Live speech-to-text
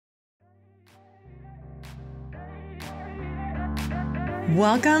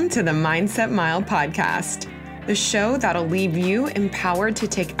Welcome to the Mindset Mile podcast, the show that'll leave you empowered to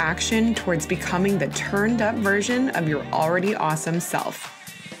take action towards becoming the turned up version of your already awesome self.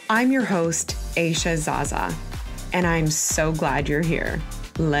 I'm your host, Aisha Zaza, and I'm so glad you're here.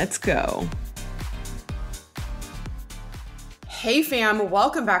 Let's go. Hey fam,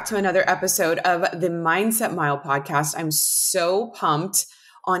 welcome back to another episode of the Mindset Mile podcast. I'm so pumped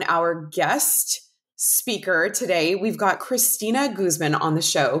on our guest speaker today. We've got Christina Guzman on the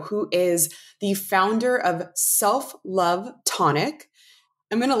show, who is the founder of Self Love Tonic.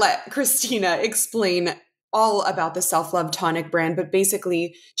 I'm going to let Christina explain all about the Self Love Tonic brand, but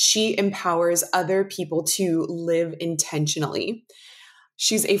basically she empowers other people to live intentionally.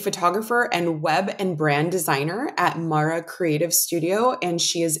 She's a photographer and web and brand designer at Mara Creative Studio, and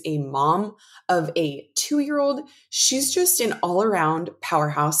she is a mom of a 2-year-old. She's just an all-around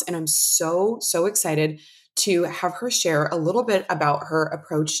powerhouse, and I'm so excited to have her share a little bit about her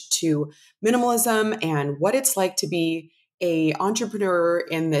approach to minimalism and what it's like to be an entrepreneur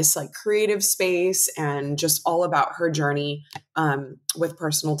in this like creative space, and just all about her journey with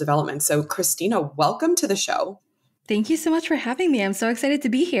personal development. So Christina, welcome to the show. Thank you so much for having me. I'm so excited to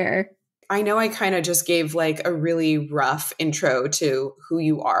be here. I know I kind of just gave like a really rough intro to who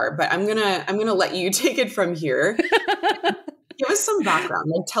you are, but I'm gonna let you take it from here. Give us some background.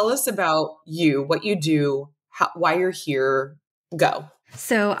 Like, tell us about you, what you do, why you're here. Go.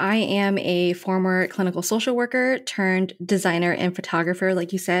 So I am a former clinical social worker turned designer and photographer,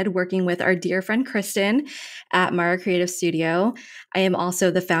 like you said, working with our dear friend Kristen at Mara Creative Studio. I am also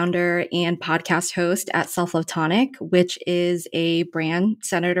the founder and podcast host at Self Love Tonic, which is a brand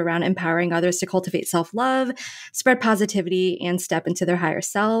centered around empowering others to cultivate self-love, spread positivity, and step into their higher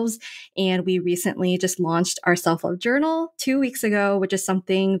selves. And we recently just launched our self-love journal 2 weeks ago, which is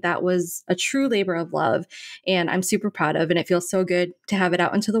something that was a true labor of love. And I'm super proud of, and it feels so good to have it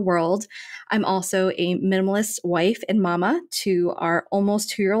out into the world. I'm also a minimalist wife and mama to our almost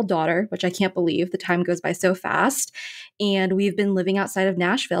 2-year-old daughter, which I can't believe. The time goes by so fast. And we've been living outside of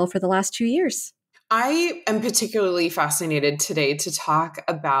Nashville for the last 2 years. I am particularly fascinated today to talk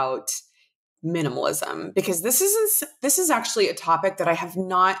about minimalism, because this is actually a topic that I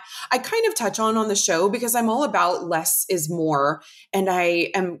kind of touch on the show, because I'm all about less is more. And I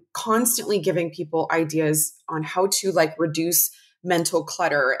am constantly giving people ideas on how to like reduce mental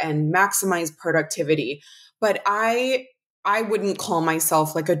clutter and maximize productivity. But I wouldn't call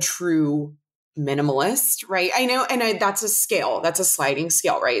myself like a true minimalist, right? I know, and that's a scale, that's a sliding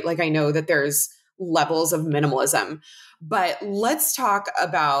scale, right? Like I know that there's levels of minimalism, but let's talk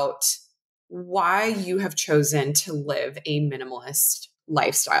about why you have chosen to live a minimalist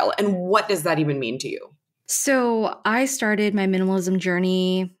lifestyle, and what does that even mean to you? So I started my minimalism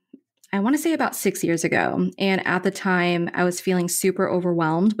journey, I want to say about 6 years ago. And at the time, I was feeling super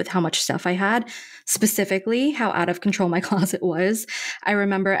overwhelmed with how much stuff I had, specifically how out of control my closet was. I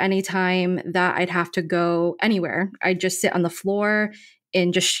remember anytime that I'd have to go anywhere, I'd just sit on the floor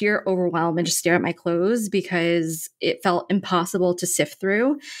in just sheer overwhelm and just stare at my clothes, because it felt impossible to sift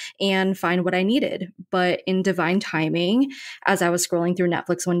through and find what I needed. But in divine timing, as I was scrolling through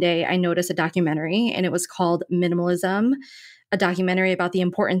Netflix one day, I noticed a documentary, and it was called Minimalism, a documentary about the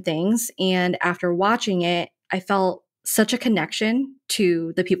important things. And after watching it, I felt such a connection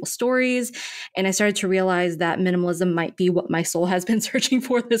to the people's stories. And I started to realize that minimalism might be what my soul has been searching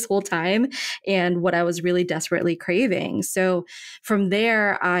for this whole time, and what I was really desperately craving. So from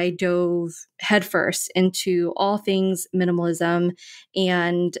there, I dove headfirst into all things minimalism.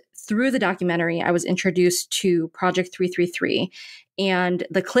 And through the documentary, I was introduced to Project 333. And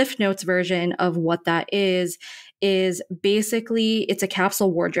the Cliff Notes version of what that is basically, it's a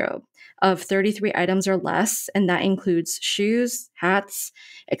capsule wardrobe of 33 items or less. And that includes shoes, hats,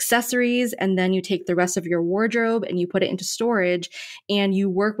 accessories. And then you take the rest of your wardrobe and you put it into storage, and you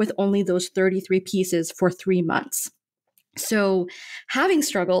work with only those 33 pieces for 3 months. So having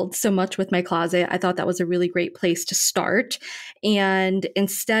struggled so much with my closet, I thought that was a really great place to start. And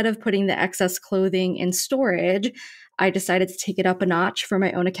instead of putting the excess clothing in storage, I decided to take it up a notch for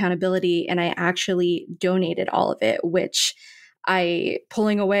my own accountability. And I actually donated all of it, which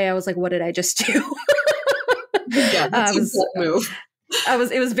pulling away, I was like, what did I just do? Yeah, that's a bold move.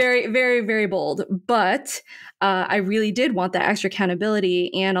 It was very, very, very bold, but I really did want that extra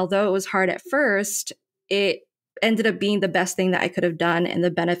accountability. And although it was hard at first, it ended up being the best thing that I could have done, and the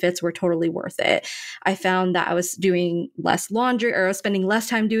benefits were totally worth it. I found that I was doing less laundry, or I was spending less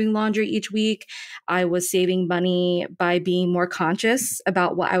time doing laundry each week. I was saving money by being more conscious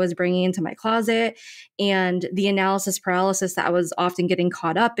about what I was bringing into my closet, and the analysis paralysis that I was often getting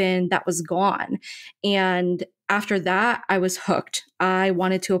caught up in, that was gone. And after that, I was hooked. I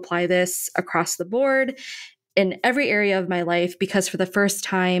wanted to apply this across the board in every area of my life because for the first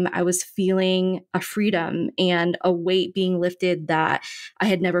time, I was feeling a freedom and a weight being lifted that I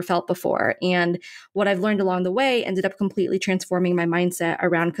had never felt before. And what I've learned along the way ended up completely transforming my mindset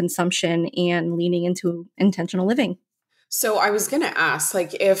around consumption and leaning into intentional living. So I was going to ask,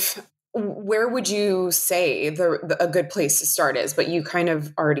 like, if where would you say a good place to start is? But you kind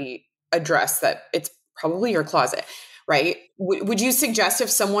of already addressed that it's probably your closet, right? Would you suggest if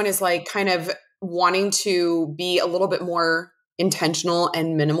someone is like kind of wanting to be a little bit more intentional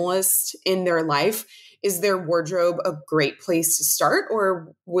and minimalist in their life, is their wardrobe a great place to start,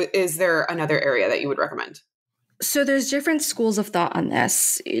 or is there another area that you would recommend? So there's different schools of thought on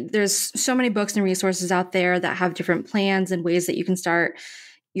this. There's so many books and resources out there that have different plans and ways that you can start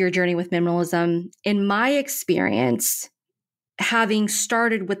your journey with minimalism. In my experience, having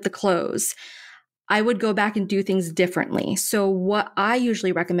started with the clothes, I would go back and do things differently. So what I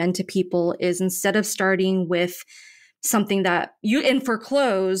usually recommend to people is instead of starting with something that and for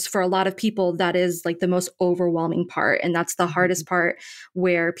clothes, for a lot of people, that is like the most overwhelming part. And that's the hardest part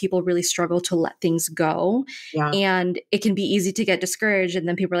where people really struggle to let things go. Yeah. And it can be easy to get discouraged. And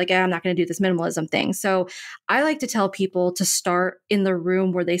then people are like, I'm not going to do this minimalism thing. So I like to tell people to start in the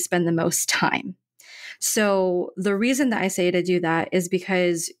room where they spend the most time. So the reason that I say to do that is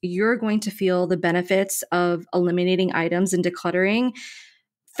because you're going to feel the benefits of eliminating items and decluttering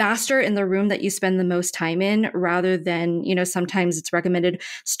faster in the room that you spend the most time in rather than, sometimes it's recommended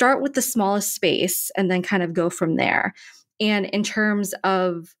start with the smallest space and then kind of go from there. And in terms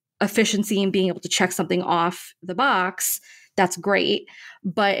of efficiency and being able to check something off the box, that's great.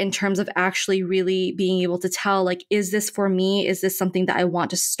 But in terms of actually really being able to tell, like, is this for me? Is this something that I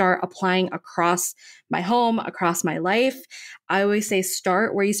want to start applying across my home, across my life? I always say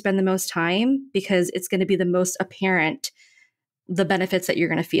start where you spend the most time because it's going to be the most apparent the benefits that you're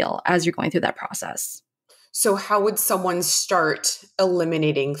going to feel as you're going through that process. So how would someone start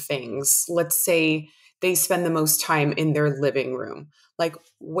eliminating things? Let's say they spend the most time in their living room. Like,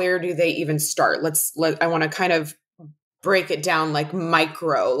 where do they even start? I want to kind of break it down like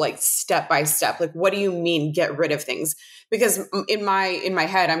micro, like step by step. Like, what do you mean get rid of things? Because in my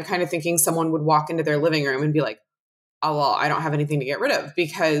head, I'm kind of thinking someone would walk into their living room and be like, oh, well, I don't have anything to get rid of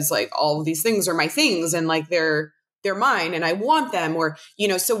because like all of these things are my things and like they're mine and I want them, or,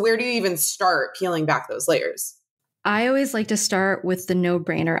 so where do you even start peeling back those layers? I always like to start with the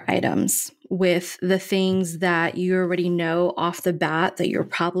no-brainer items, with the things that you already know off the bat that you're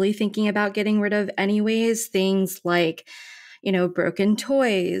probably thinking about getting rid of anyways. Things like, broken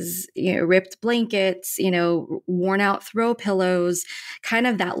toys, ripped blankets, worn out throw pillows, kind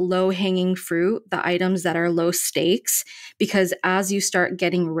of that low hanging fruit, the items that are low stakes. Because as you start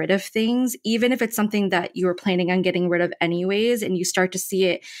getting rid of things, even if it's something that you were planning on getting rid of anyways, and you start to see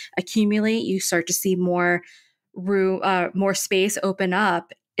it accumulate, you start to see more room, more space open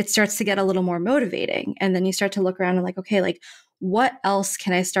up, it starts to get a little more motivating. And then you start to look around and like, okay, like what else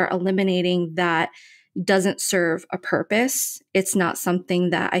can I start eliminating that doesn't serve a purpose? It's not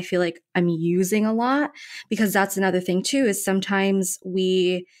something that I feel like I'm using a lot, because that's another thing too, is sometimes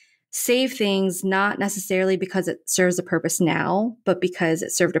we save things not necessarily because it serves a purpose now, but because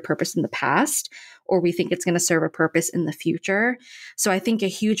it served a purpose in the past, or we think it's going to serve a purpose in the future. So I think a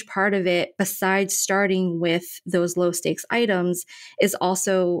huge part of it, besides starting with those low stakes items, is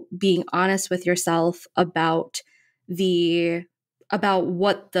also being honest with yourself about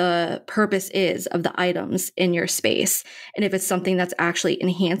what the purpose is of the items in your space. And if it's something that's actually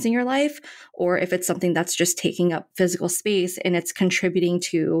enhancing your life, or if it's something that's just taking up physical space and it's contributing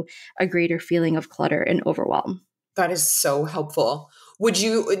to a greater feeling of clutter and overwhelm. That is so helpful.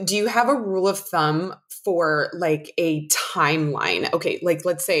 Do you have a rule of thumb for like a timeline? Okay, like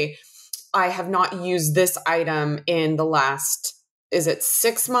let's say I have not used this item in the last, is it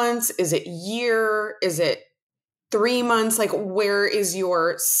 6 months? Is it year? Is it 3 months? Like, where is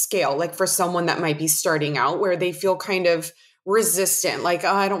your scale? Like for someone that might be starting out where they feel kind of resistant, like,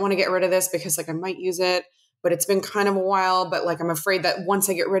 oh, I don't want to get rid of this because like I might use it, but it's been kind of a while, but like I'm afraid that once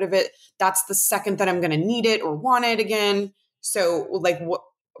I get rid of it, that's the second that I'm going to need it or want it again. So like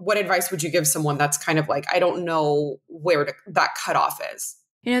what advice would you give someone that's kind of like, I don't know where that cutoff is?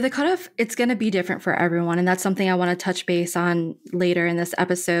 The cutoff, it's going to be different for everyone. And that's something I want to touch base on later in this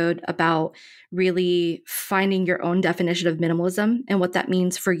episode about really finding your own definition of minimalism and what that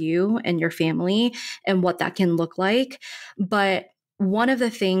means for you and your family and what that can look like. But one of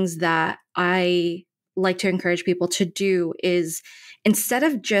the things that I like to encourage people to do is instead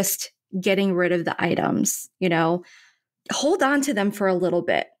of just getting rid of the items, hold on to them for a little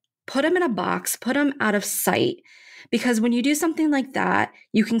bit. put them in a box, put them out of sight. Because when you do something like that,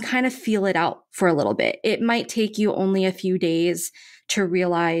 you can kind of feel it out for a little bit. It might take you only a few days to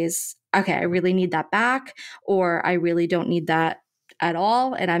realize, okay, I really need that back, or I really don't need that at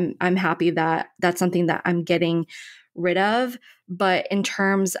all. And I'm happy that that's something that I'm getting rid of. But in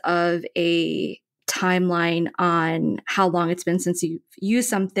terms of a timeline on how long it's been since you've used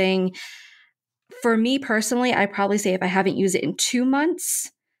something, for me personally, I probably say if I haven't used it in 2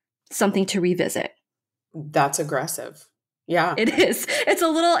 months, something to revisit. That's aggressive. Yeah. It is. It's a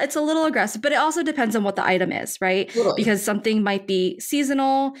little aggressive, but it also depends on what the item is, right? Totally. Because something might be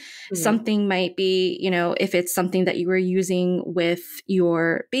seasonal, something might be, if it's something that you were using with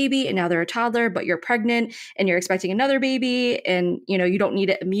your baby and now they're a toddler, but you're pregnant and you're expecting another baby and, you don't need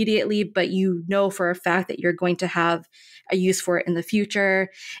it immediately, but you know for a fact that you're going to have a use for it in the future.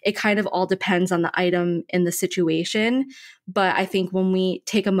 It kind of all depends on the item and the situation. But I think when we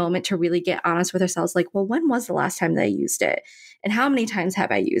take a moment to really get honest with ourselves, like, well, when was the last time that I used it? And how many times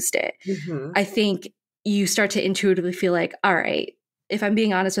have I used it? I think you start to intuitively feel like, all right, if I'm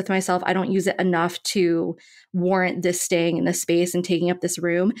being honest with myself, I don't use it enough to warrant this staying in this space and taking up this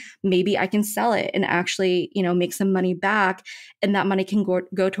room. Maybe I can sell it and actually, make some money back. And that money can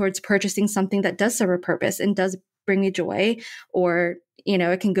go towards purchasing something that does serve a purpose and does bring me joy. Or,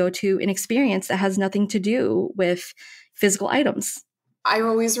 it can go to an experience that has nothing to do with physical items. I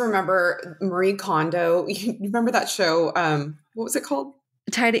always remember Marie Kondo. You remember that show? What was it called?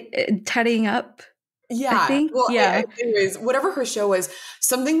 Tidying up. Yeah. I think. Well, yeah. anyways, whatever her show was,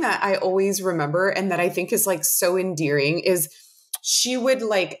 something that I always remember and that I think is like so endearing is she would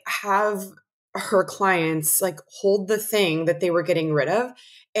like have her clients like hold the thing that they were getting rid of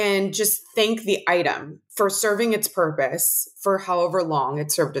and just thank the item for serving its purpose for however long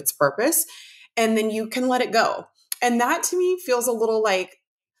it served its purpose. And then you can let it go. And that to me feels a little like,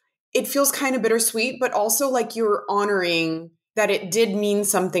 it feels kind of bittersweet, but also like you're honoring that it did mean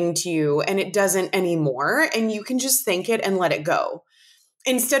something to you and it doesn't anymore. And you can just thank it and let it go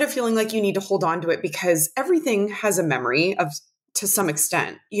instead of feeling like you need to hold on to it because everything has a memory of to some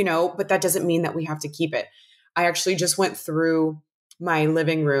extent, but that doesn't mean that we have to keep it. I actually just went through my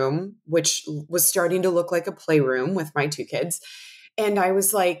living room, which was starting to look like a playroom with my 2 kids. And I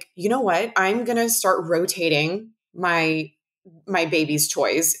was like, you know what? I'm going to start rotating my baby's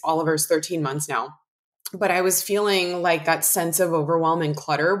toys. Oliver's 13 months now. But I was feeling like that sense of overwhelm and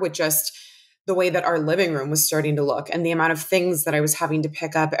clutter with just the way that our living room was starting to look and the amount of things that I was having to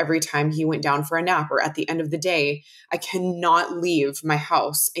pick up every time he went down for a nap or at the end of the day. I cannot leave my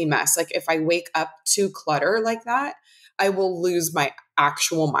house a mess. Like if I wake up to clutter like that, I will lose my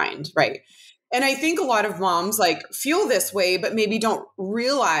actual mind. Right. And I think a lot of moms like feel this way, but maybe don't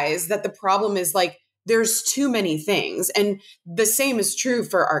realize that the problem is like there's too many things. And the same is true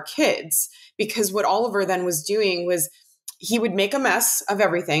for our kids, because what Oliver then was doing was he would make a mess of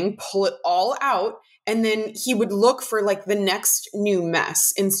everything, pull it all out, and then he would look for like the next new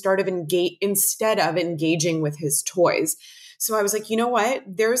mess instead of engaging with his toys. So I was like, you know what?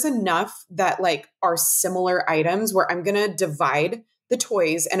 There's enough that like are similar items where I'm going to divide the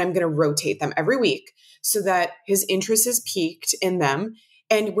toys and I'm going to rotate them every week so that his interest is piqued in them.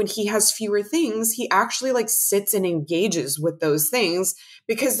 And when he has fewer things, he actually like sits and engages with those things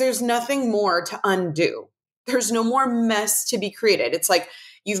because there's nothing more to undo. There's no more mess to be created. It's like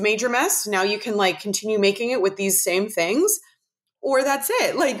you've made your mess. Now you can like continue making it with these same things, or that's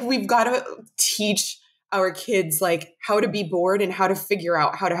it. Like we've got to teach our kids like how to be bored and how to figure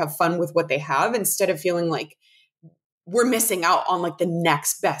out how to have fun with what they have instead of feeling like we're missing out on like the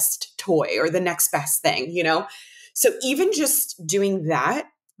next best toy or the next best thing, So even just doing that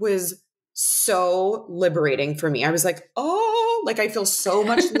was so liberating for me. I was like, oh, like I feel so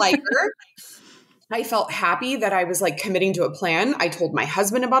much lighter. I felt happy that I was like committing to a plan. I told my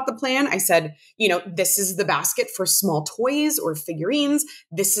husband about the plan. I said, this is the basket for small toys or figurines.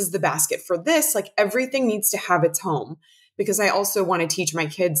 This is the basket for this. Like everything needs to have its home, because I also want to teach my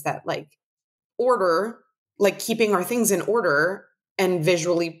kids that like order, like keeping our things in order and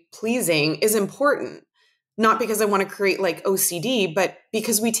visually pleasing is important. Not because I want to create like OCD, but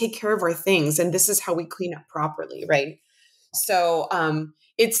because we take care of our things and this is how we clean up properly. Right. So,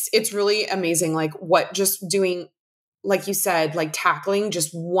 it's really amazing. Like what just doing, like you said, like tackling just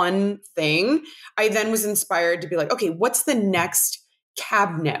one thing. I then was inspired to be like, okay, what's the next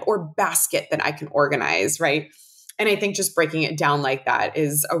cabinet or basket that I can organize? Right. And I think just breaking it down like that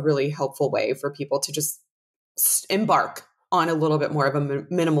is a really helpful way for people to just embark on a little bit more of a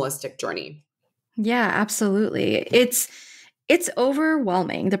minimalistic journey. Yeah, absolutely. It's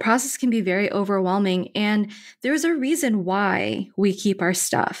overwhelming. The process can be very overwhelming, and there's a reason why we keep our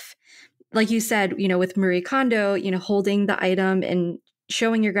stuff. like you said, with Marie Kondo, holding the item and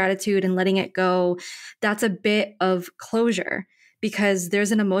showing your gratitude and letting it go, that's a bit of closure because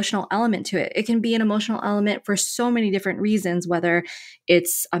there's an emotional element to it. It can be an emotional element for so many different reasons, whether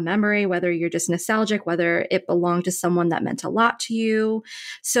it's a memory, whether you're just nostalgic, whether it belonged to someone that meant a lot to you.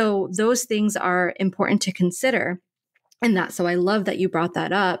 So those things are important to consider. And so I love that you brought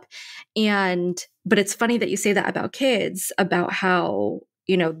that up. But it's funny that you say that about kids, about how,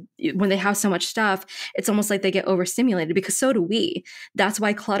 when they have so much stuff, it's almost like they get overstimulated because so do we. That's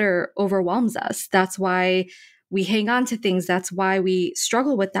why clutter overwhelms us. That's why we hang on to things. That's why we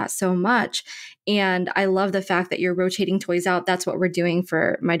struggle with that so much. And I love the fact that you're rotating toys out. That's what we're doing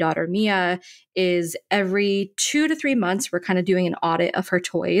for my daughter, Mia, is every 2 to 3 months, we're kind of doing an audit of her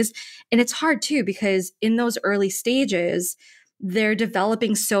toys. And it's hard too, because in those early stages, they're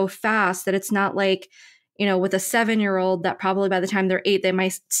developing so fast that it's not like, with a 7-year-old that probably by the time they're 8, they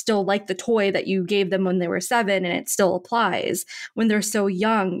might still like the toy that you gave them when they were 7 and it still applies. When they're so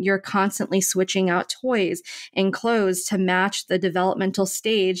young, you're constantly switching out toys and clothes to match the developmental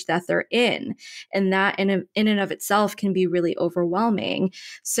stage that they're in. And that in and of itself can be really overwhelming.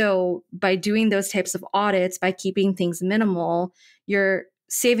 So by doing those types of audits, by keeping things minimal, you're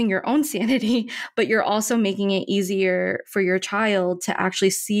saving your own sanity, but you're also making it easier for your child to actually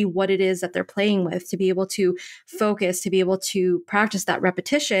see what it is that they're playing with, to be able to focus, to be able to practice that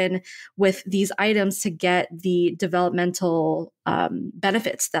repetition with these items to get the developmental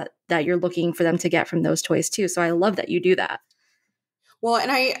benefits that you're looking for them to get from those toys too. So I love that you do that. Well,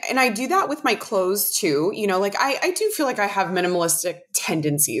 and I do that with my clothes too. Like I do feel like I have minimalistic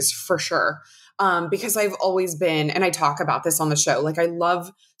tendencies for sure. Because I've always been, and I talk about this on the show, like I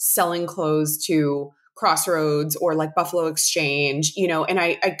love selling clothes to Crossroads or like Buffalo Exchange, and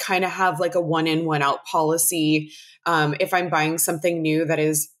I kind of have like a one in, one out policy. If I'm buying something new that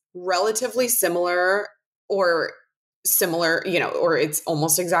is relatively or similar, or it's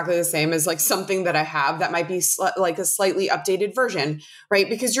almost exactly the same as like something that I have that might be like a slightly updated version, right?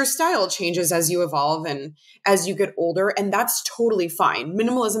 Because your style changes as you evolve and as you get older, and that's totally fine.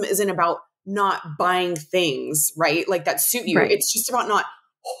 Minimalism isn't about not buying things, right? Like that suit you. Right. It's just about not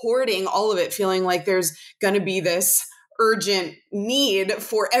hoarding all of it, feeling like there's going to be this urgent need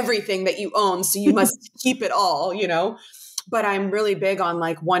for everything that you own. So you must keep it all, But I'm really big on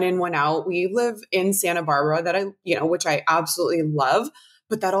like one in, one out. We live in Santa Barbara which I absolutely love.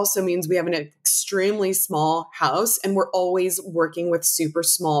 But that also means we have an extremely small house and we're always working with super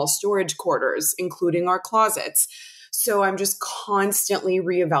small storage quarters, including our closets. So I'm just constantly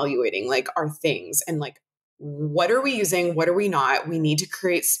reevaluating like our things and like, what are we using? What are we not? We need to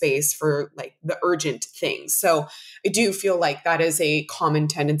create space for like the urgent things. So I do feel like that is a common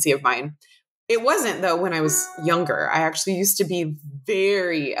tendency of mine. It wasn't though when I was younger. I actually used to be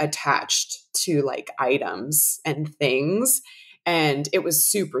very attached to like items and things. And it was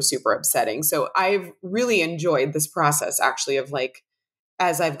super, super upsetting. So I've really enjoyed this process actually of like,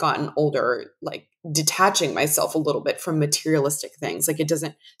 as I've gotten older, like detaching myself a little bit from materialistic things. Like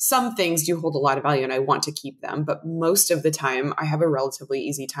some things do hold a lot of value and I want to keep them, but most of the time I have a relatively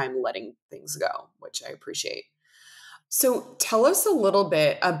easy time letting things go, which I appreciate. So tell us a little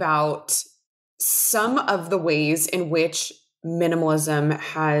bit about some of the ways in which minimalism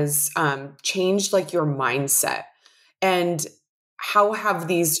has changed like your mindset, and how have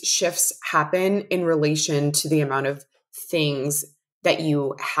these shifts happen in relation to the amount of things that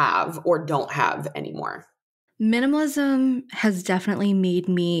you have or don't have anymore? Minimalism has definitely made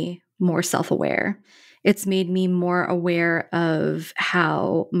me more self-aware. It's made me more aware of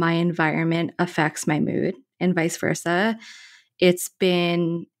how my environment affects my mood and vice versa. It's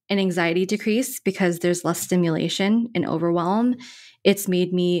been an anxiety decrease because there's less stimulation and overwhelm. It's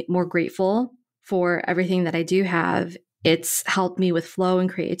made me more grateful for everything that I do have. It's helped me with flow and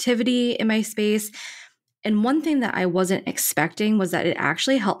creativity in my space. And one thing that I wasn't expecting was that it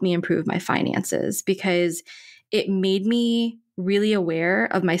actually helped me improve my finances because it made me really aware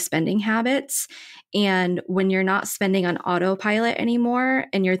of my spending habits. And when you're not spending on autopilot anymore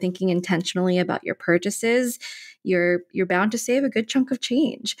and you're thinking intentionally about your purchases, you're bound to save a good chunk of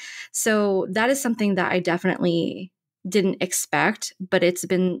change. So that is something that I definitely didn't expect, but it's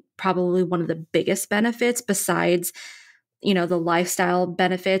been probably one of the biggest benefits besides, the lifestyle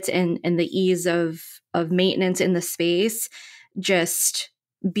benefits and the ease of maintenance in the space, just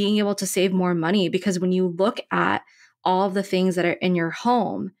being able to save more money. Because when you look at all of the things that are in your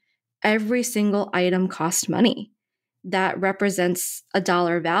home, every single item costs money. That represents a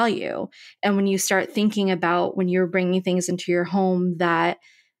dollar value. And when you start thinking about when you're bringing things into your home that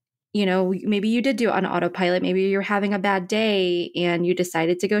maybe you did do it on autopilot. Maybe you're having a bad day and you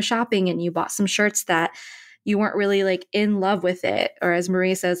decided to go shopping and you bought some shirts that you weren't really like in love with it. Or as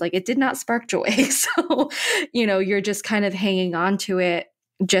Marie says, like it did not spark joy. So, you're just kind of hanging on to it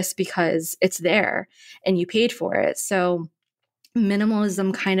just because it's there and you paid for it. So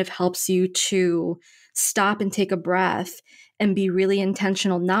minimalism kind of helps you to stop and take a breath and be really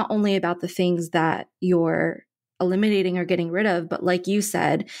intentional, not only about the things that you're eliminating or getting rid of, but like you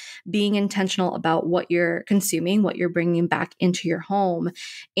said, being intentional about what you're consuming, what you're bringing back into your home.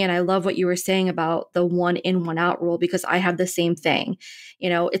 And I love what you were saying about the 1 in, 1 out rule, because I have the same thing.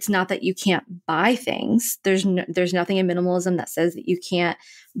 It's not that you can't buy things. There's nothing in minimalism that says that you can't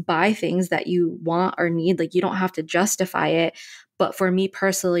buy things that you want or need. Like you don't have to justify it. But for me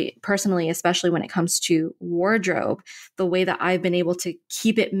personally, especially when it comes to wardrobe, the way that I've been able to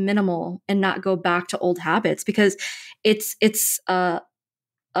keep it minimal and not go back to old habits, because it's a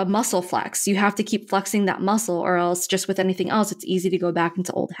muscle flex. You have to keep flexing that muscle, or else just with anything else, it's easy to go back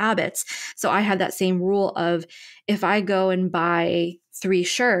into old habits. So I have that same rule of if I go and buy 3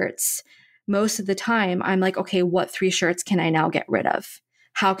 shirts, most of the time I'm like, okay, what 3 shirts can I now get rid of?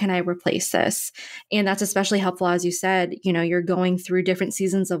 How can I replace this? And that's especially helpful, as you said, you're going through different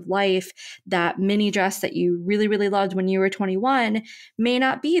seasons of life. That mini dress that you really, really loved when you were 21 may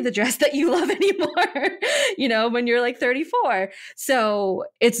not be the dress that you love anymore, when you're like 34. So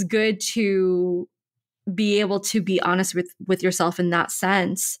it's good to be able to be honest with yourself in that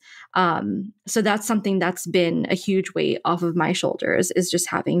sense. So that's something that's been a huge weight off of my shoulders, is just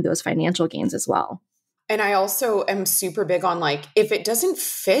having those financial gains as well. And I also am super big on like, if it doesn't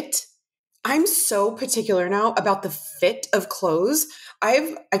fit, I'm so particular now about the fit of clothes.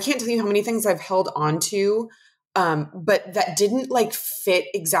 I can't tell you how many things I've held on to, but that didn't like fit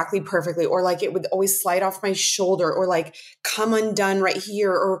exactly perfectly, or like it would always slide off my shoulder or like come undone right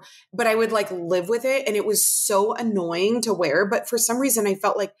here, but I would like live with it. And it was so annoying to wear. But for some reason I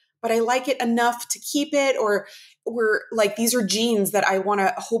felt like, but I like it enough to keep it, or like, these are jeans that I want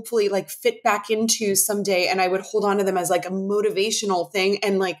to hopefully like fit back into someday. And I would hold on to them as like a motivational thing.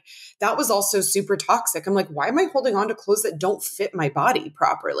 And like, that was also super toxic. I'm like, why am I holding on to clothes that don't fit my body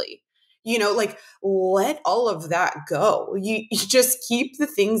properly? Like let all of that go. You just keep the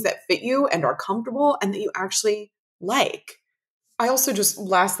things that fit you and are comfortable and that you actually like. I also just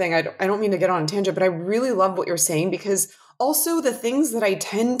last thing, I don't mean to get on a tangent, but I really love what you're saying, because also the things that I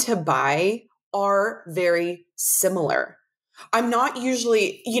tend to buy are very similar. I'm not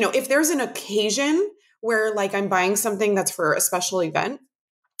usually, if there's an occasion where like I'm buying something that's for a special event,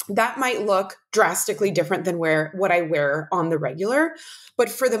 that might look drastically different than what I wear on the regular. But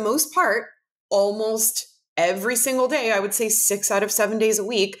for the most part, almost every single day, I would say 6 out of 7 days a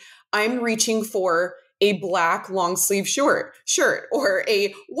week, I'm reaching for a black long sleeve shirt or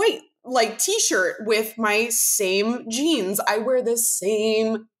a white like t-shirt with my same jeans. I wear the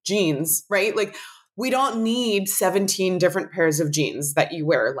same jeans, right? Like we don't need 17 different pairs of jeans that you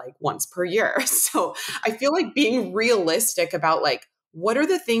wear like once per year. So I feel like being realistic about like, what are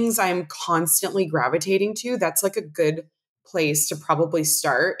the things I'm constantly gravitating to? That's like a good place to probably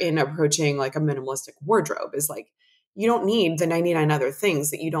start in approaching like a minimalistic wardrobe, is like, you don't need the 99 other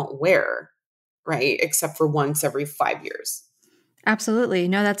things that you don't wear, right? Except for once every 5 years. Absolutely.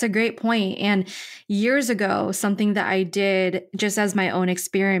 No, that's a great point. And years ago, something that I did just as my own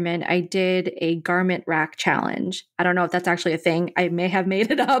experiment, I did a garment rack challenge. I don't know if that's actually a thing. I may have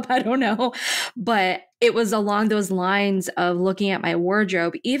made it up. I don't know. But it was along those lines of looking at my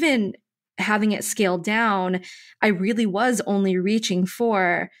wardrobe, even having it scaled down. I really was only reaching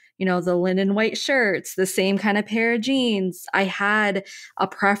for, the linen white shirts, the same kind of pair of jeans. I had a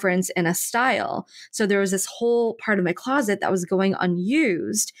preference and a style. So there was this whole part of my closet that was going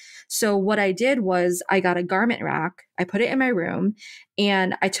unused. So what I did was I got a garment rack, I put it in my room,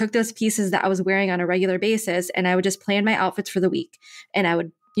 and I took those pieces that I was wearing on a regular basis, and I would just plan my outfits for the week. And I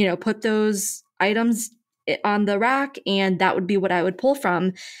would, put those items on the rack, and that would be what I would pull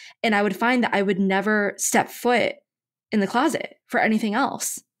from. And I would find that I would never step foot in the closet for anything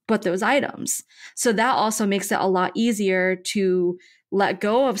else but those items. So that also makes it a lot easier to let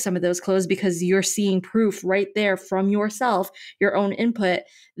go of some of those clothes, because you're seeing proof right there from yourself, your own input,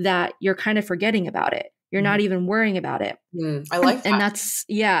 that you're kind of forgetting about it. You're not even worrying about it. I like that. And that's,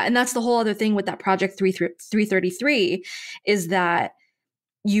 and that's the whole other thing with that Project 333, is that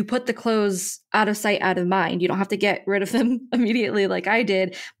you put the clothes out of sight, out of mind. You don't have to get rid of them immediately like I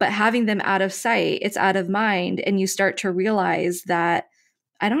did, but having them out of sight, it's out of mind. And you start to realize that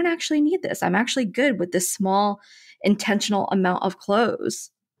I don't actually need this. I'm actually good with this small, intentional amount of clothes.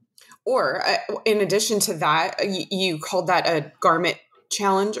 Or in addition to that, you called that a garment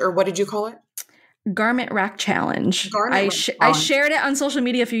challenge, or what did you call it? Garment rack challenge. Garment rack I challenge. shared it on social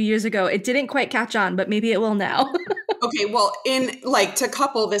media a few years ago. It didn't quite catch on, but maybe it will now. Okay, well, in like to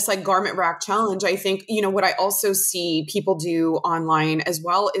couple this like garment rack challenge, I think, what I also see people do online as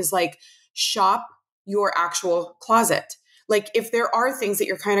well is like shop your actual closet. Like if there are things that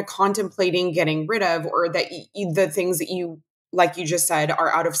you're kind of contemplating getting rid of, or that the things that you, like you just said,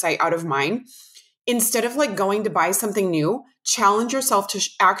 are out of sight, out of mind, instead of like going to buy something new, challenge yourself to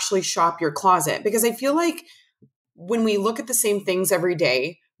actually shop your closet. Because I feel like when we look at the same things every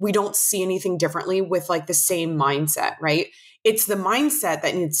day, we don't see anything differently with like the same mindset, right? It's the mindset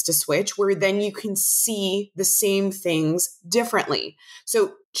that needs to switch, where then you can see the same things differently.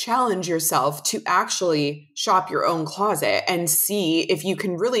 So challenge yourself to actually shop your own closet and see if you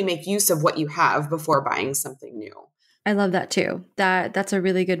can really make use of what you have before buying something new. I love that too. That's a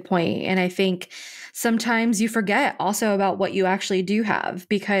really good point. And I think sometimes you forget also about what you actually do have,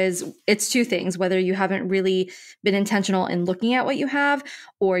 because it's two things: whether you haven't really been intentional in looking at what you have,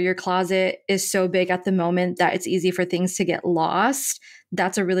 or your closet is so big at the moment that it's easy for things to get lost.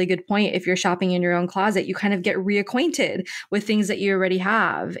 That's a really good point. If you're shopping in your own closet, you kind of get reacquainted with things that you already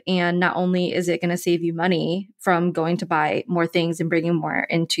have. And not only is it going to save you money from going to buy more things and bringing more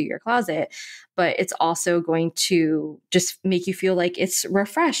into your closet, but it's also going to just make you feel like it's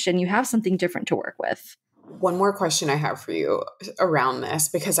refreshed and you have something different to work with. One more question I have for you around this,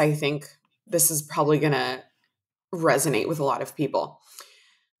 because I think this is probably going to resonate with a lot of people.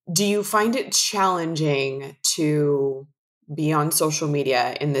 Do you find it challenging to be on social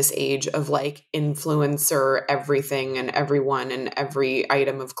media in this age of like influencer everything and everyone and every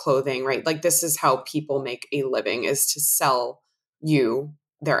item of clothing, right? Like this is how people make a living, is to sell you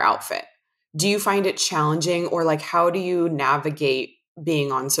their outfit. Do you find it challenging, or like how do you navigate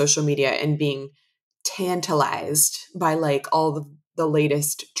being on social media and being tantalized by like all the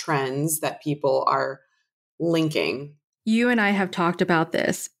latest trends that people are linking? You and I have talked about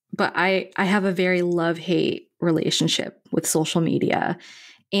this, but I have a very love-hate relationship with social media.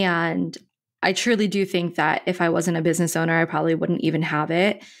 And I truly do think that if I wasn't a business owner, I probably wouldn't even have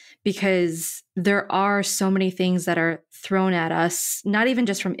it, because there are so many things that are thrown at us, not even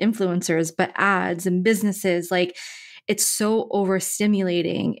just from influencers, but ads and businesses. Like it's so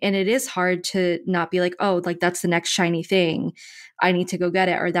overstimulating, and it is hard to not be like, oh, like that's the next shiny thing. I need to go get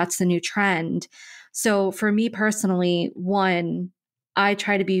it, or that's the new trend. So for me personally, one, I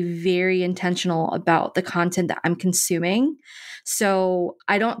try to be very intentional about the content that I'm consuming. So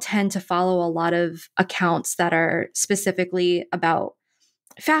I don't tend to follow a lot of accounts that are specifically about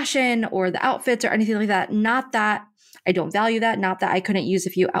fashion or the outfits or anything like that. Not that I don't value that, not that I couldn't use a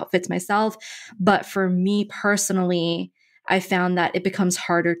few outfits myself, but for me personally, I found that it becomes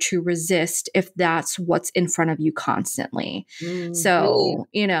harder to resist if that's what's in front of you constantly. Really? So,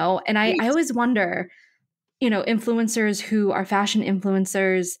 and I always wonder, influencers who are fashion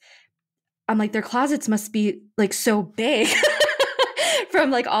influencers, I'm like, their closets must be like so big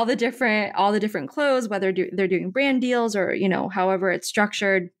from like all the different clothes, whether they're doing brand deals or, however it's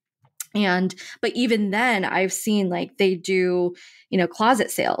structured. But even then I've seen like they do,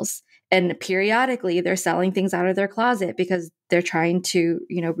 closet sales, and periodically they're selling things out of their closet because they're trying to,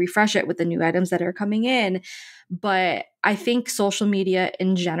 refresh it with the new items that are coming in. But I think social media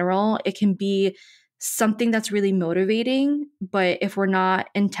in general, it can be something that's really motivating, but if we're not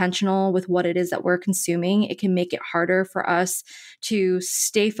intentional with what it is that we're consuming, it can make it harder for us to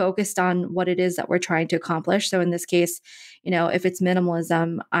stay focused on what it is that we're trying to accomplish. So in this case, if it's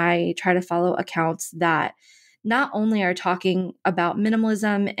minimalism, I try to follow accounts that not only are talking about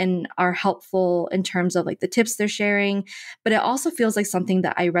minimalism and are helpful in terms of like the tips they're sharing, but it also feels like something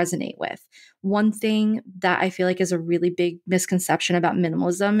that I resonate with. One thing that I feel like is a really big misconception about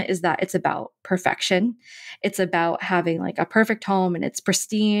minimalism is that it's about perfection. It's about having like a perfect home and it's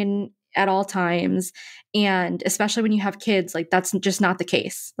pristine at all times. And especially when you have kids, like that's just not the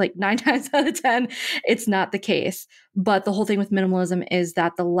case. Like 9 times out of 10, it's not the case. But the whole thing with minimalism is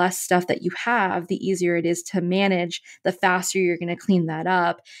that the less stuff that you have, the easier it is to manage, the faster you're going to clean that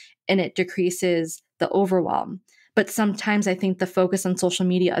up, and it decreases the overwhelm. But sometimes I think the focus on social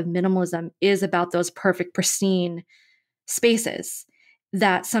media of minimalism is about those perfect, pristine spaces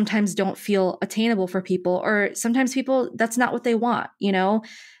that sometimes don't feel attainable for people, or sometimes people, that's not what they want,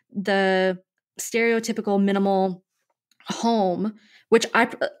 the stereotypical minimal home, which I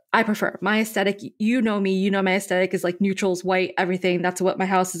prefer. My aesthetic, me, my aesthetic is like neutrals, white, everything. That's what my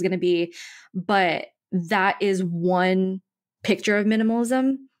house is going to be. But that is one picture of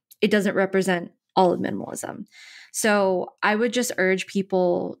minimalism. It doesn't represent all of minimalism. So I would just urge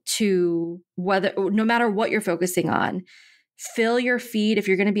people to, no matter what you're focusing on, fill your feed. If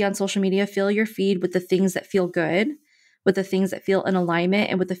you're going to be on social media, fill your feed with the things that feel good, with the things that feel in alignment,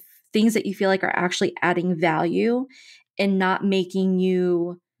 and with the things that you feel like are actually adding value and not making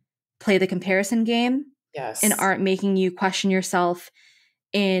you play the comparison game and Yes. aren't making you question yourself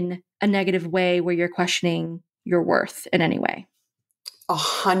in a negative way where you're questioning your worth in any way.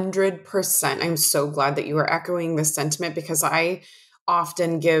 100%. I'm so glad that you are echoing this sentiment because I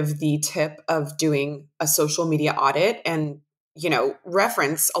often give the tip of doing a social media audit and,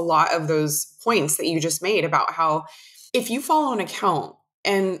 reference a lot of those points that you just made about how if you follow an account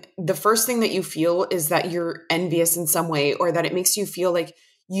and the first thing that you feel is that you're envious in some way or that it makes you feel like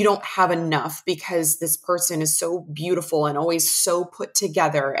you don't have enough because this person is so beautiful and always so put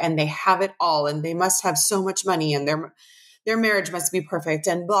together and they have it all and they must have so much money and their marriage must be perfect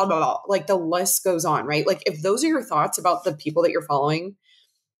and blah, blah, blah. Like the list goes on, right? Like if those are your thoughts about the people that you're following,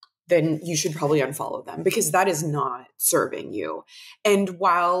 then you should probably unfollow them because that is not serving you. And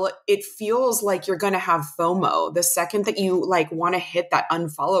while it feels like you're going to have FOMO, the second that you like want to hit that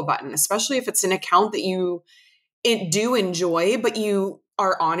unfollow button, especially if it's an account that you do enjoy, but you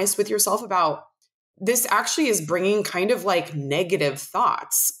are honest with yourself about this actually is bringing kind of like negative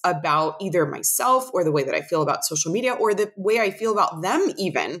thoughts about either myself or the way that I feel about social media or the way I feel about them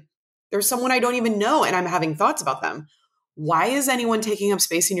even. There's someone I don't even know and I'm having thoughts about them. Why is anyone taking up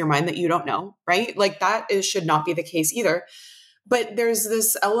space in your mind that you don't know, right? Like should not be the case either. But there's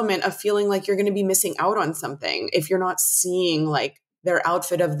this element of feeling like you're going to be missing out on something if you're not seeing like their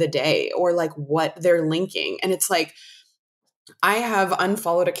outfit of the day or like what they're linking. And it's like, I have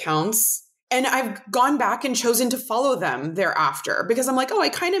unfollowed accounts and I've gone back and chosen to follow them thereafter because I'm like, oh, I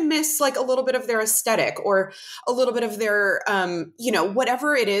kind of miss like a little bit of their aesthetic or a little bit of their,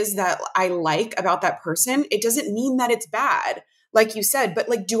 whatever it is that I like about that person. It doesn't mean that it's bad, like you said, but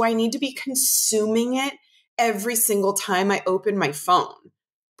like, do I need to be consuming it every single time I open my phone?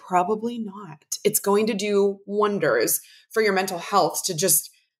 Probably not. It's going to do wonders for your mental health to just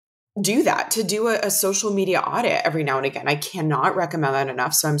do that, to do a social media audit every now and again. I cannot recommend that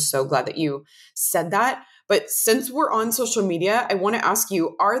enough. So I'm so glad that you said that. But since we're on social media, I want to ask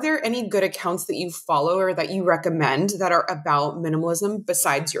you, are there any good accounts that you follow or that you recommend that are about minimalism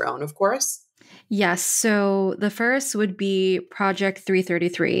besides your own, of course? Yes. So the first would be Project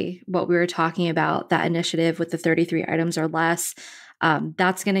 333, what we were talking about, that initiative with the 33 items or less.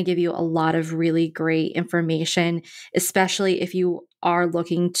 That's going to give you a lot of really great information, especially if you are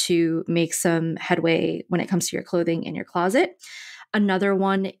looking to make some headway when it comes to your clothing in your closet. Another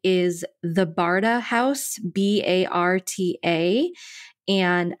one is the Barta House, Barta.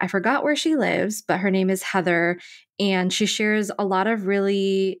 And I forgot where she lives, but her name is Heather. And she shares a lot of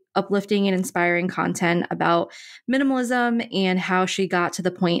really uplifting and inspiring content about minimalism and how she got to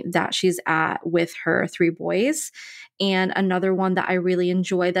the point that she's at with her three boys. And another one that I really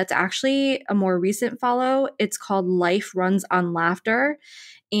enjoy that's actually a more recent follow, it's called Life Runs on Laughter.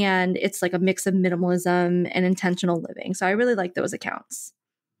 And it's like a mix of minimalism and intentional living. So I really like those accounts.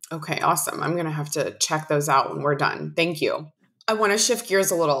 Okay, awesome. I'm going to have to check those out when we're done. Thank you. I want to shift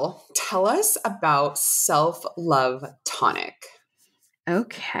gears a little. Tell us about Self Love Tonic.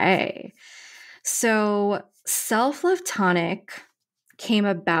 Okay. So, Self Love Tonic came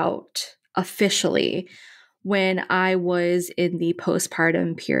about officially when I was in the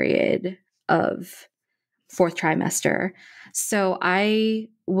postpartum period of fourth trimester. So, I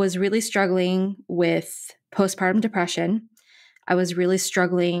was really struggling with postpartum depression. I was really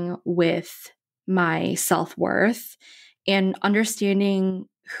struggling with my self worth and understanding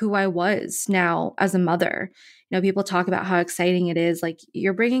who I was now as a mother. People talk about how exciting it is. Like,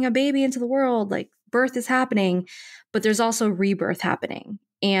 you're bringing a baby into the world, like, birth is happening, but there's also rebirth happening.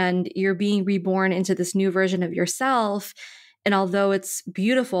 And you're being reborn into this new version of yourself. And although it's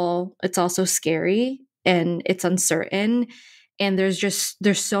beautiful, it's also scary and it's uncertain. And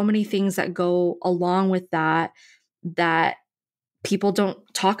there's so many things that go along with that people don't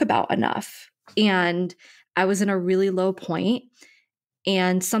talk about enough. And I was in a really low point.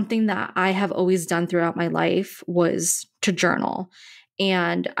 And something that I have always done throughout my life was to journal.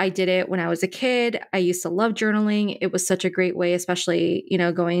 And I did it when I was a kid. I used to love journaling. It was such a great way, especially,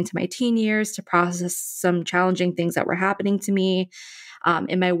 going into my teen years, to process some challenging things that were happening to me.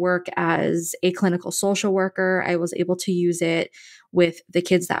 In my work as a clinical social worker, I was able to use it with the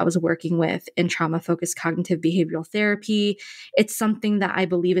kids that I was working with in trauma focused cognitive behavioral therapy. It's something that I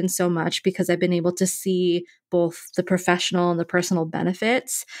believe in so much because I've been able to see both the professional and the personal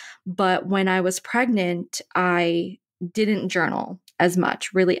benefits. But when I was pregnant, I didn't journal as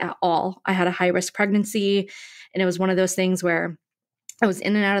much, really at all. I had a high risk pregnancy, and it was one of those things where I was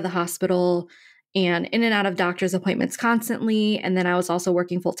in and out of the hospital. and in and out of doctor's appointments constantly. And then I was also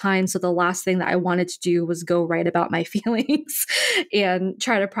working full time. So the last thing that I wanted to do was go write about my feelings and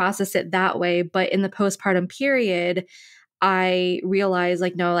try to process it that way. But in the postpartum period, I realized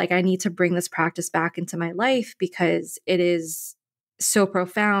like, no, like I need to bring this practice back into my life because it is so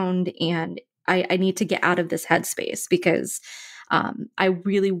profound, and I need to get out of this headspace because I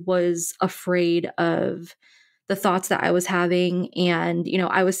really was afraid of the thoughts that I was having. And,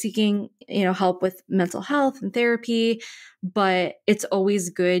 I was seeking, help with mental health and therapy, but it's always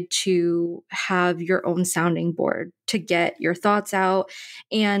good to have your own sounding board to get your thoughts out.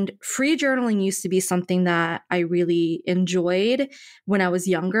 And free journaling used to be something that I really enjoyed when I was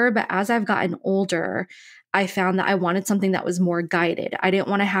younger. But as I've gotten older, I found that I wanted something that was more guided. I didn't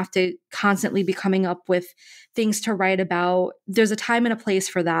want to have to constantly be coming up with things to write about. There's a time and a place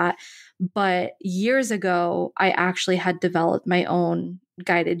for that. But years ago, I actually had developed my own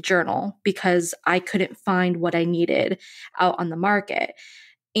guided journal because I couldn't find what I needed out on the market.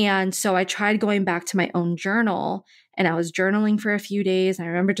 And so I tried going back to my own journal, and I was journaling for a few days. And I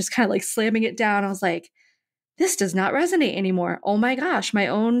remember just kind of like slamming it down. I was like, this does not resonate anymore. Oh my gosh, my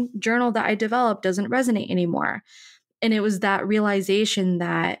own journal that I developed doesn't resonate anymore. And it was that realization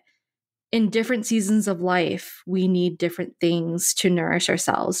that in different seasons of life, we need different things to nourish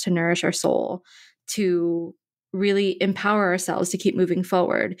ourselves, to nourish our soul, to really empower ourselves to keep moving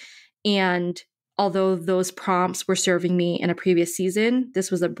forward. And although those prompts were serving me in a previous season,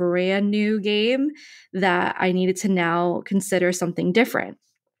 this was a brand new game that I needed to now consider something different.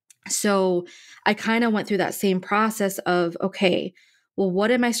 So I kind of went through that same process of, okay, well,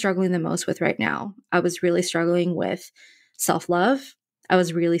 what am I struggling the most with right now? I was really struggling with self love. I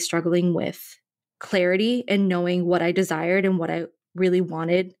was really struggling with clarity and knowing what I desired and what I really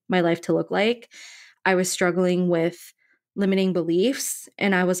wanted my life to look like. I was struggling with limiting beliefs.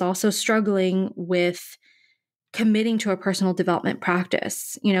 And I was also struggling with committing to a personal development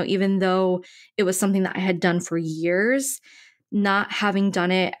practice. Even though it was something that I had done for years, not having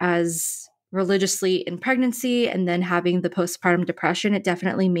done it as religiously in pregnancy and then having the postpartum depression, it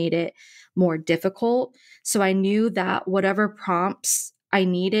definitely made it more difficult. So I knew that whatever prompts I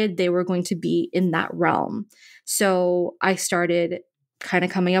needed, they were going to be in that realm. So I started kind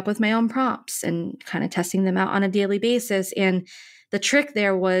of coming up with my own prompts and kind of testing them out on a daily basis. And the trick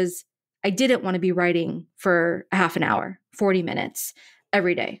there was I didn't want to be writing for a half an hour, 40 minutes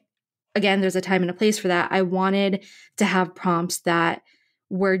every day. Again, there's a time and a place for that. I wanted to have prompts that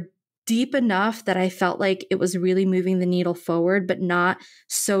were deep enough that I felt like it was really moving the needle forward, but not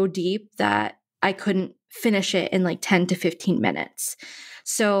so deep that I couldn't finish it in like 10 to 15 minutes.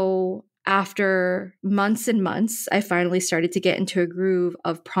 So after months and months, I finally started to get into a groove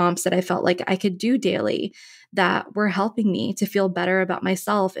of prompts that I felt like I could do daily that were helping me to feel better about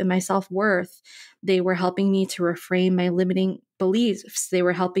myself and my self-worth. They were helping me to reframe my limiting beliefs. They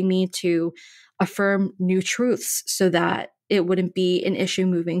were helping me to affirm new truths so that it wouldn't be an issue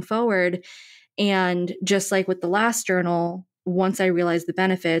moving forward. And just like with the last journal, once I realized the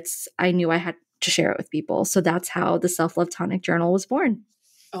benefits, I knew I had to share it with people. So that's how the Self Love Tonic journal was born.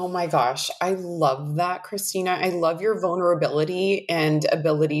 Oh my gosh, I love that, Christina. I love your vulnerability and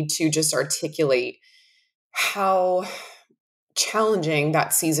ability to just articulate how challenging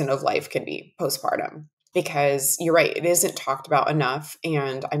that season of life can be postpartum. Because you're right, it isn't talked about enough.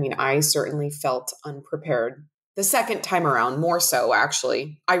 And I mean, I certainly felt unprepared the second time around, more so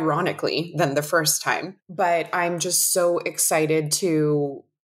actually, ironically, than the first time. But I'm just so excited to,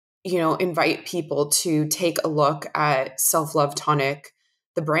 invite people to take a look at Self Love Tonic,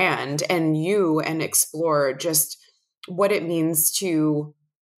 the brand, and explore just what it means to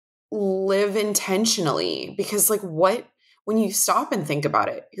live intentionally. Because, when you stop and think about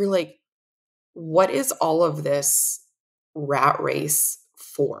it, you're like, what is all of this rat race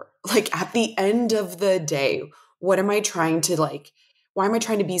for? Like, at the end of the day, what am I trying to why am I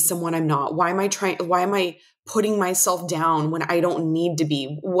trying to be someone I'm not? Why am I putting myself down when I don't need to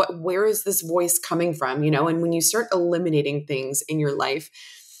be? Where is this voice coming from? And when you start eliminating things in your life,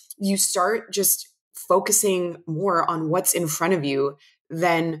 you start just focusing more on what's in front of you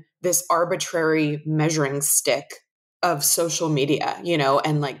than this arbitrary measuring stick of social media,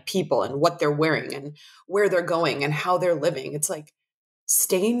 and like people and what they're wearing and where they're going and how they're living. It's like,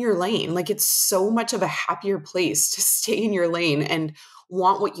 stay in your lane. Like, it's so much of a happier place to stay in your lane and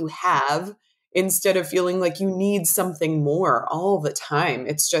want what you have instead of feeling like you need something more all the time.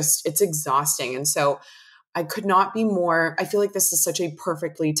 It's exhausting. And so I could not be more, I feel like this is such a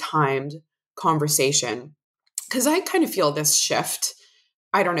perfectly timed conversation because I kind of feel this shift.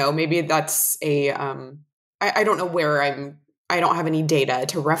 I don't know, maybe that's I don't know where don't have any data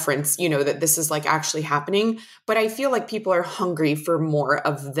to reference, that this is like actually happening, but I feel like people are hungry for more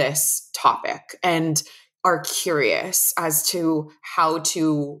of this topic and are curious as to how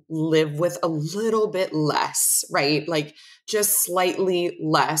to live with a little bit less, right? Like just slightly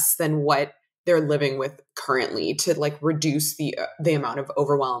less than what they're living with currently, to like reduce the amount of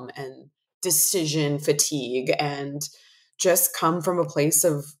overwhelm and decision fatigue, and just come from a place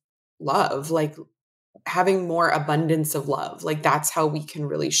of love, like having more abundance of love. Like that's how we can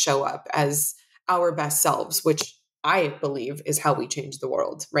really show up as our best selves, which I believe is how we change the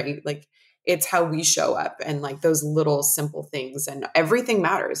world, right? Like it's how we show up, and like those little simple things, and everything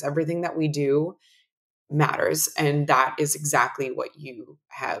matters. Everything that we do matters. And that is exactly what you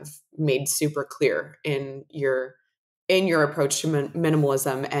have made super clear in your approach to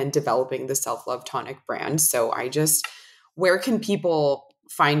minimalism and developing the Self Love Tonic brand. So where can people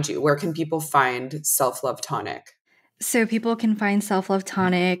find you? Where can people find Self Love Tonic? So people can find Self Love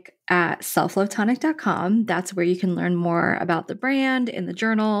Tonic at selflovetonic.com. That's where you can learn more about the brand and the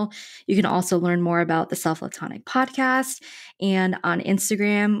journal. You can also learn more about the Self Love Tonic podcast. And on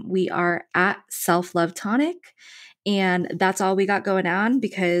Instagram, we are at Self Love Tonic. And that's all we got going on,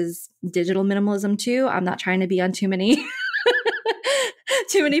 because digital minimalism too. I'm not trying to be on too many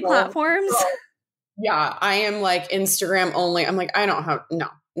platforms. Yeah, I am like Instagram only. I'm like, I don't have,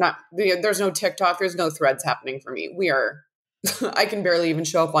 there's no TikTok, there's no threads happening for me. I can barely even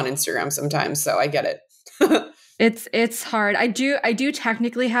show up on Instagram sometimes. So I get it. It's hard. I do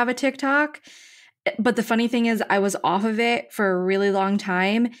technically have a TikTok, but the funny thing is I was off of it for a really long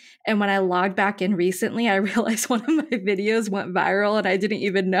time. And when I logged back in recently, I realized one of my videos went viral and I didn't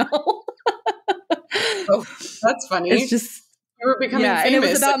even know. Oh, that's funny. It's just, you were becoming famous.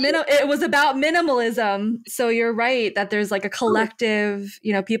 And it was about minimalism. So you're right that there's like a collective,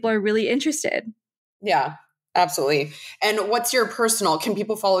 people are really interested. Yeah, absolutely. And can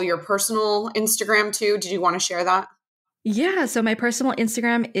people follow your personal Instagram too? Did you want to share that? Yeah. So my personal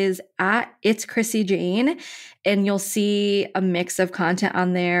Instagram is at It's Chrissy Jane, and you'll see a mix of content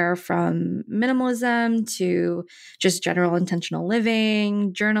on there, from minimalism to just general intentional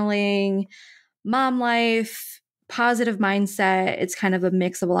living, journaling, mom life, positive mindset. It's kind of a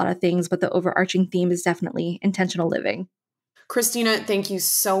mix of a lot of things, but the overarching theme is definitely intentional living. Christina, thank you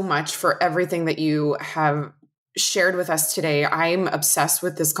so much for everything that you have shared with us today. I'm obsessed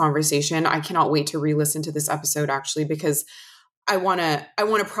with this conversation. I cannot wait to re-listen to this episode, actually, because I want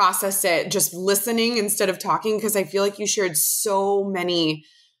to process it just listening instead of talking, because I feel like you shared so many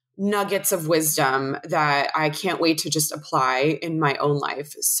nuggets of wisdom that I can't wait to just apply in my own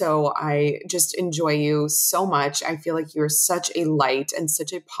life. So I just enjoy you so much. I feel like you're such a light and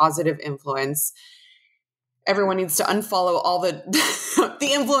such a positive influence. Everyone needs to unfollow all the the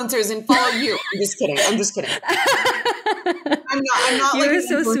influencers and follow you. I'm just kidding. I'm not You're like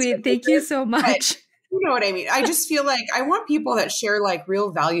so sweet. Thank you so much. You know what I mean? I just feel like I want people that share like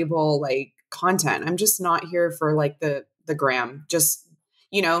real valuable like content. I'm just not here for like the gram. Just,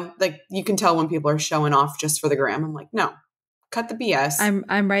 like you can tell when people are showing off just for the gram. I'm like, no, cut the BS.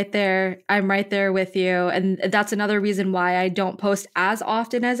 I'm right there. I'm right there with you. And that's another reason why I don't post as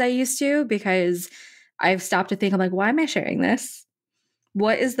often as I used to, because I've stopped to think, I'm like, why am I sharing this?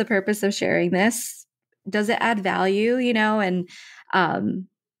 What is the purpose of sharing this? Does it add value? And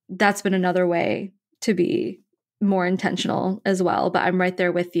that's been another way to be more intentional as well. But I'm right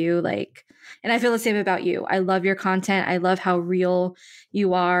there with you. And I feel the same about you. I love your content. I love how real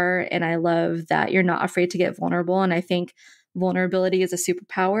you are. And I love that you're not afraid to get vulnerable. And I think vulnerability is a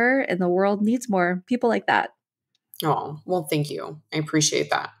superpower, and the world needs more people like that. Oh, well, thank you. I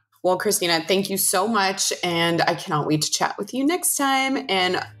appreciate that. Well, Christina, thank you so much. And I cannot wait to chat with you next time.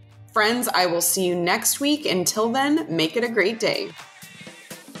 And friends, I will see you next week. Until then, make it a great day.